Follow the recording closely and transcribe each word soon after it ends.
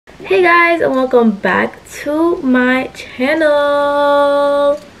Hey guys, and welcome back to my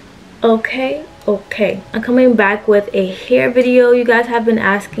channel. Okay, I'm coming back with a hair video. You guys have been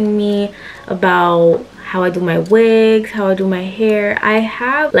asking me about how I do my wigs, how I do my hair. I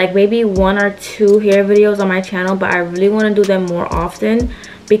have like maybe 1 or 2 hair videos on my channel, but I really want to do them more often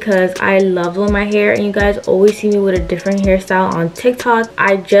because I love doing my hair, and you guys always see me with a different hairstyle on TikTok.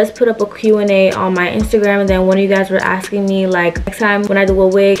 I just put up a Q&A on my Instagram, and then one of you guys were asking me like, next time when I do a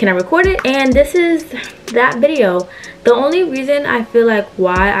wig, can I record it? And this is that video. The only reason I feel like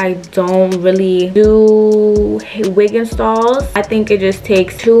why I don't really do wig installs, I think it just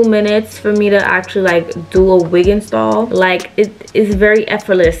takes 2 minutes for me to actually like do a wig install. Like it is very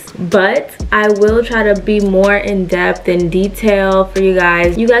effortless, but I will try to be more in depth and detail for you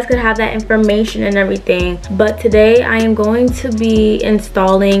guys. You guys could have that information and everything. But today I am going to be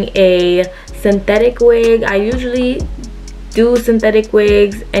installing a synthetic wig. I usually do synthetic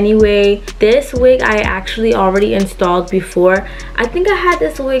wigs anyway. This wig I actually already installed before. I think I had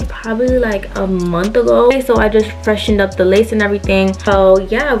this wig probably like a month ago, so I just freshened up the lace and everything. So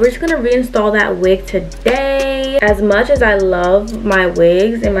yeah, we're just gonna reinstall that wig today. As much as I love my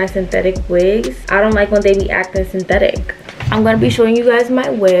wigs and my synthetic wigs, I don't like when they be acting synthetic. I'm gonna be showing you guys my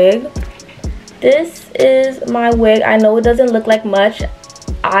wig. This is my wig. I know it doesn't look like much.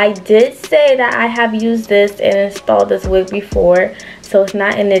 I did say that I have used this and installed this wig before, so it's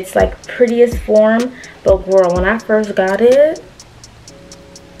not in its like prettiest form, but girl, when I first got it,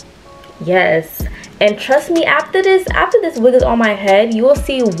 yes. And trust me, after this wig is on my head, you will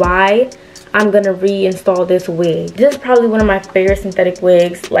see why I'm gonna reinstall this wig. This is probably one of my favorite synthetic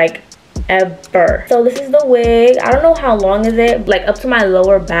wigs like ever. So this is the wig. I don't know how long is it, like up to my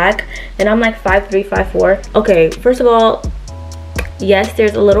lower back, and I'm like 5'3", 5'4". Okay, first of all, yes,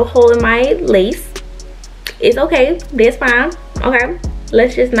 there's a little hole in my lace. It's okay, that's fine. Okay,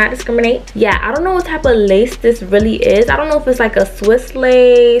 let's just not discriminate. Yeah, I don't know what type of lace this really is. I don't know if it's like a Swiss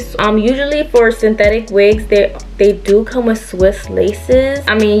lace. Usually for synthetic wigs, they do come with Swiss laces.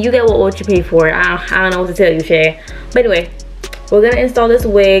 I mean, you get what you pay for. I don't know what to tell you, Shay. But anyway, we're gonna install this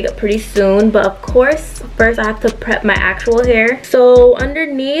wig pretty soon, but of course first I have to prep my actual hair. So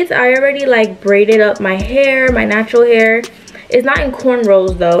underneath, I already like braided up my hair, my natural hair. It's not in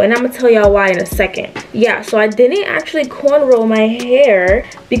cornrows though, and I'm gonna tell y'all why in a second. Yeah, so I didn't actually cornrow my hair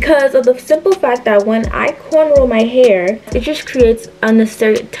because of the simple fact that when I cornrow my hair, it just creates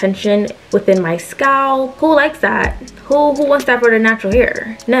unnecessary tension within my scalp. Who likes that? Who wants that for their natural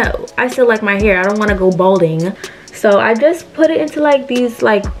hair? No, I still like my hair. I don't want to go balding. So I just put it into like these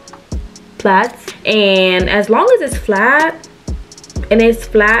like flats, and as long as it's flat, and it's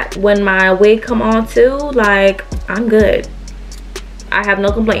flat when my wig come on too, like I'm good. I have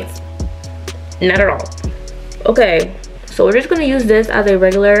no complaints, not at all. Okay, so we're just gonna use this as a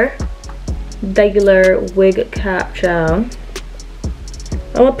regular wig cap, child.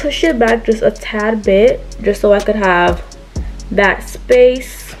 I'm gonna push it back just a tad bit, just so I could have that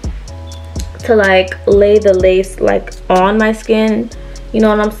space to like lay the lace like on my skin, you know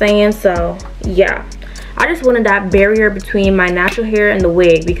what I'm saying? So yeah, I just wanted that barrier between my natural hair and the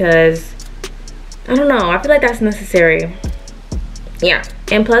wig because I don't know, I feel like that's necessary. Yeah,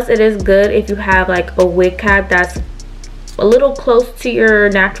 and plus it is good if you have like a wig cap that's a little close to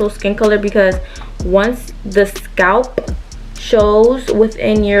your natural skin color, because once the scalp shows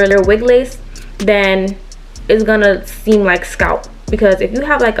within your wig lace, then it's gonna seem like scalp. Because if you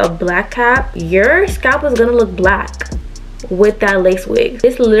have like a black cap, your scalp is gonna look black with that lace wig.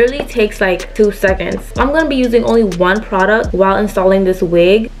 This literally takes like 2 seconds. I'm gonna be using only 1 product while installing this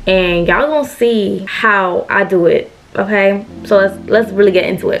wig, and y'all gonna see how I do it. Okay, so let's really get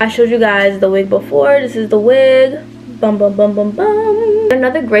into it. I showed you guys the wig before. This is the wig. Bum bum bum bum bum.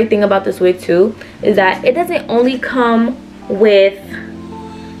 Another great thing about this wig too is that it doesn't only come with,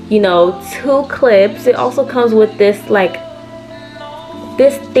 you know, 2 clips. It also comes with this like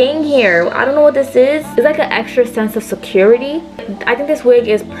this thing here. I don't know what this is. It's like an extra sense of security. I think this wig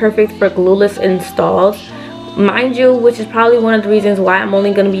is perfect for glueless installs, mind you, which is probably one of the reasons why I'm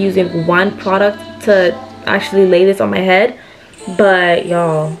only going to be using 1 product to actually lay this on my head. But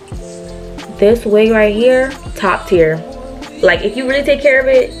y'all, this wig right here, top tier. Like if you really take care of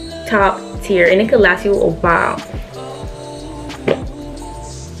it, top tier, and it could last you a while.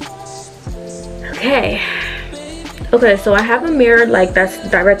 Okay, so I have a mirror like that's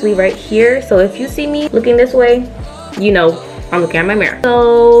directly right here, so if you see me looking this way, you know I'm looking at my mirror.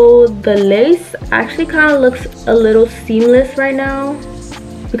 So the lace actually kind of looks a little seamless right now,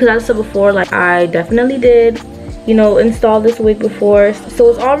 because as I said before, like I definitely did, you know, install this wig before, so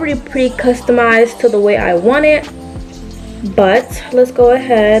it's already pretty customized to the way I want it. But let's go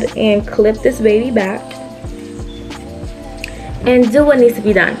ahead and clip this baby back and do what needs to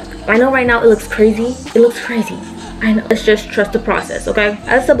be done. I know right now it looks crazy. It looks crazy. I know. Let's just trust the process, okay?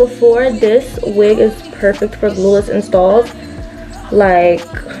 As I said before, this wig is perfect for glueless installs. Like,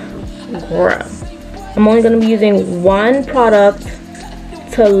 bruh. I'm only gonna be using one product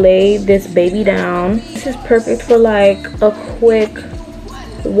to lay this baby down. This is perfect for like a quick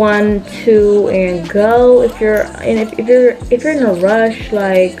 1, 2 and go. If you're in a rush,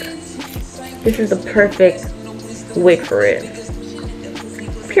 like, this is the perfect wig for it,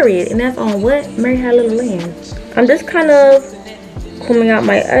 period. And that's on what Mary Had a Little Lamb. I'm just kind of combing out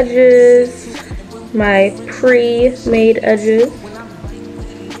my edges, my pre-made edges.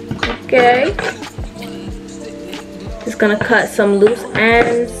 Okay, just gonna cut some loose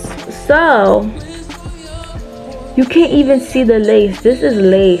ends. So you can't even see the lace. This is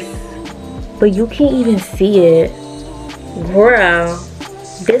lace, but you can't even see it. Bruh,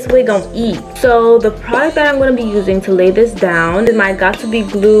 this wig gonna eat. So the product that I'm gonna be using to lay this down is my Got To Be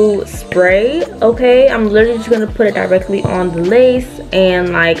Glue spray. Okay, I'm literally just gonna put it directly on the lace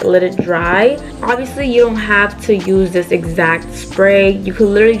and like let it dry. Obviously you don't have to use this exact spray. You could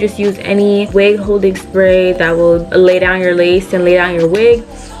literally just use any wig holding spray that will lay down your lace and lay down your wig,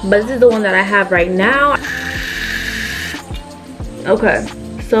 but this is the one that I have right now. Okay,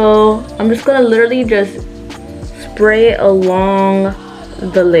 so I'm just gonna literally just spray it along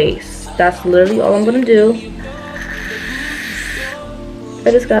the lace. That's literally all I'm gonna do.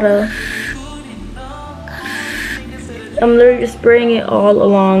 I'm literally just spraying it all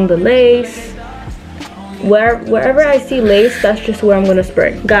along the lace. Wherever I see lace, that's just where I'm gonna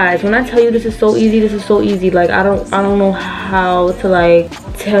spray. Guys, when I tell you this is so easy, this is so easy. Like, I don't know how to like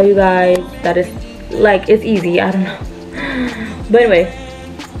tell you guys that it's like it's easy. I don't know. But anyway,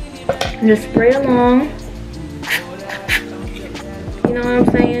 just spray along. You know what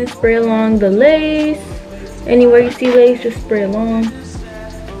I'm saying? Spray along the lace. Anywhere you see lace, just spray along.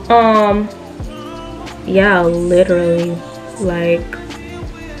 Yeah, literally. Like,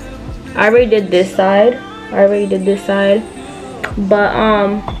 I already did this side. But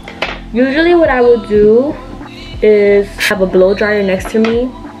usually what I would do is have a blow dryer next to me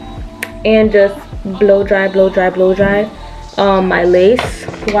and just blow dry my lace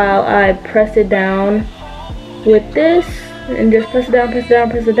while I press it down with this. And just press it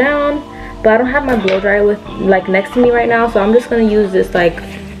down. But I don't have my blow dryer with like next to me right now, so I'm just gonna use this like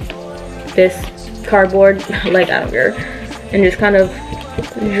this cardboard, like, I don't care, and just kind of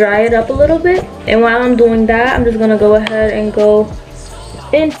dry it up a little bit. And while I'm doing that, I'm just gonna go ahead and go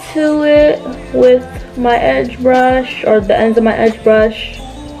into it with my edge brush, or the ends of my edge brush.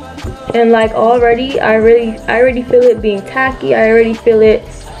 And like already I already feel it being tacky. I already feel it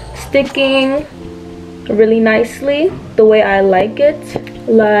sticking really nicely the way I like it.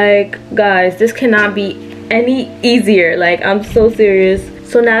 Like, guys, this cannot be any easier. Like, I'm so serious.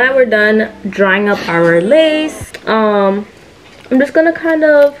 So now that we're done drying up our lace, I'm just gonna kind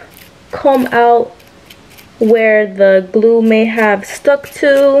of comb out where the glue may have stuck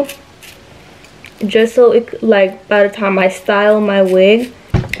to, just so it, like, by the time I style my wig,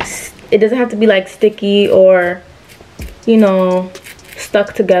 it doesn't have to be like sticky or, you know,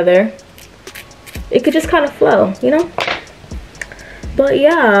 stuck together. It could just kind of flow, you know. But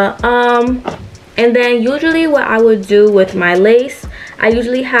yeah, and then usually what I would do with my lace, I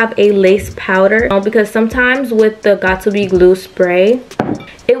usually have a lace powder, because sometimes with the Got To Be Glue spray,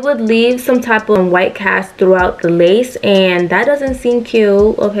 it would leave some type of white cast throughout the lace, and that doesn't seem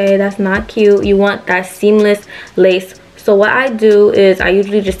cute. Okay, that's not cute. You want that seamless lace. So what I do is I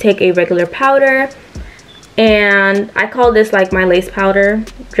usually just take a regular powder, and I call this like my lace powder,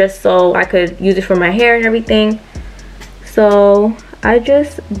 just so I could use it for my hair and everything. So I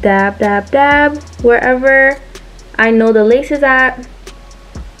just dab wherever I know the lace is at.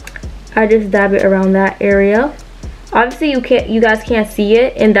 I just dab it around that area. Obviously you guys can't see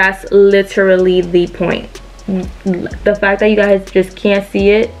it, and that's literally the point. The fact that you guys just can't see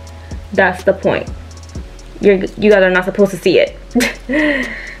it, that's the point. You guys are not supposed to see it.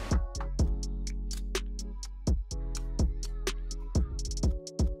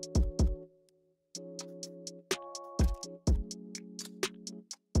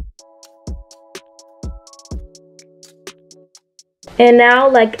 And now,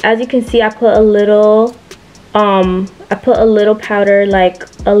 like, as you can see, I put a little powder, like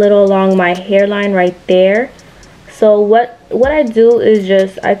a little along my hairline right there. So what I do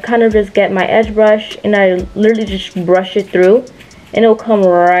is I kind of just get my edge brush and I literally just brush it through, and it'll come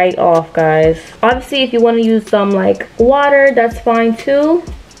right off, guys. Obviously, if you want to use some like water, that's fine too,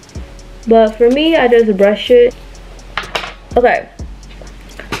 but for me, I just brush it Okay,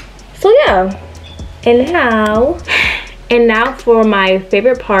 so yeah, and now for my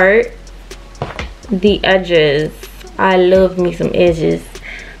favorite part, the edges. I love me some edges.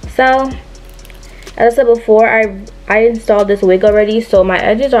 So as I said before, I installed this wig already, so my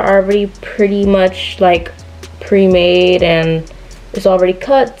edges are already pretty much like pre-made and it's already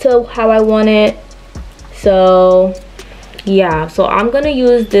cut to how I want it. So yeah, so I'm gonna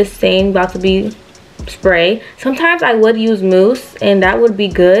use this same about to be spray. Sometimes I would use mousse and that would be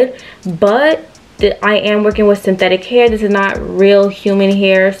good, but I am working with synthetic hair. This is not real human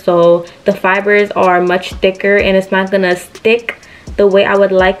hair, so the fibers are much thicker and it's not gonna stick the way I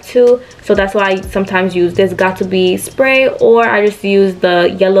would like to. So that's why I sometimes use this got to be spray, or I just use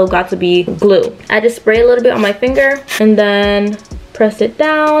the yellow got to be glue. I just spray a little bit on my finger and then press it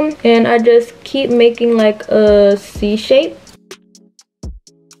down, and I just keep making like a C shape.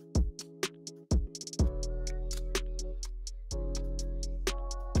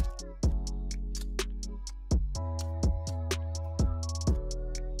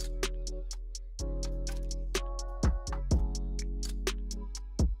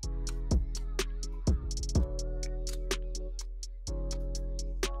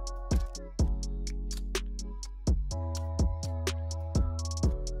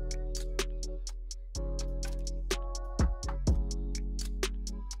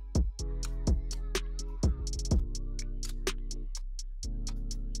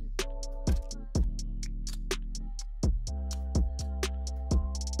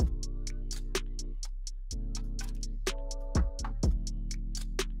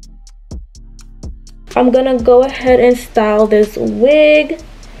 I'm gonna go ahead and style this wig.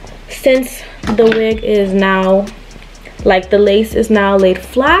 Since the wig is now, like the lace is now laid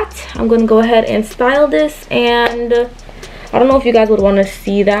flat, I'm gonna go ahead and style this, and I don't know if you guys would want to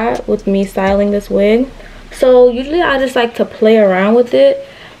see that with me styling this wig. So usually I just like to play around with it.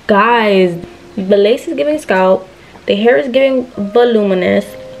 Guys, the lace is giving scalp, the hair is giving voluminous.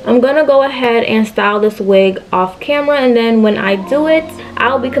 I'm gonna go ahead and style this wig off camera, and then when I do it,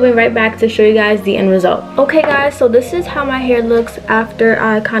 I'll be coming right back to show you guys the end result. Okay guys, so this is how my hair looks after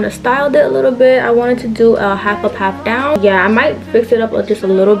I kind of styled it a little bit. I wanted to do a half up, half down. Yeah, I might fix it up just a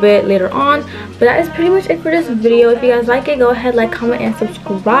little bit later on, but that is pretty much it for this video. If you guys like it, go ahead, like, comment, and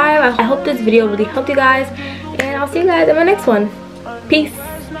subscribe. I hope this video really helped you guys, and I'll see you guys in my next one. Peace.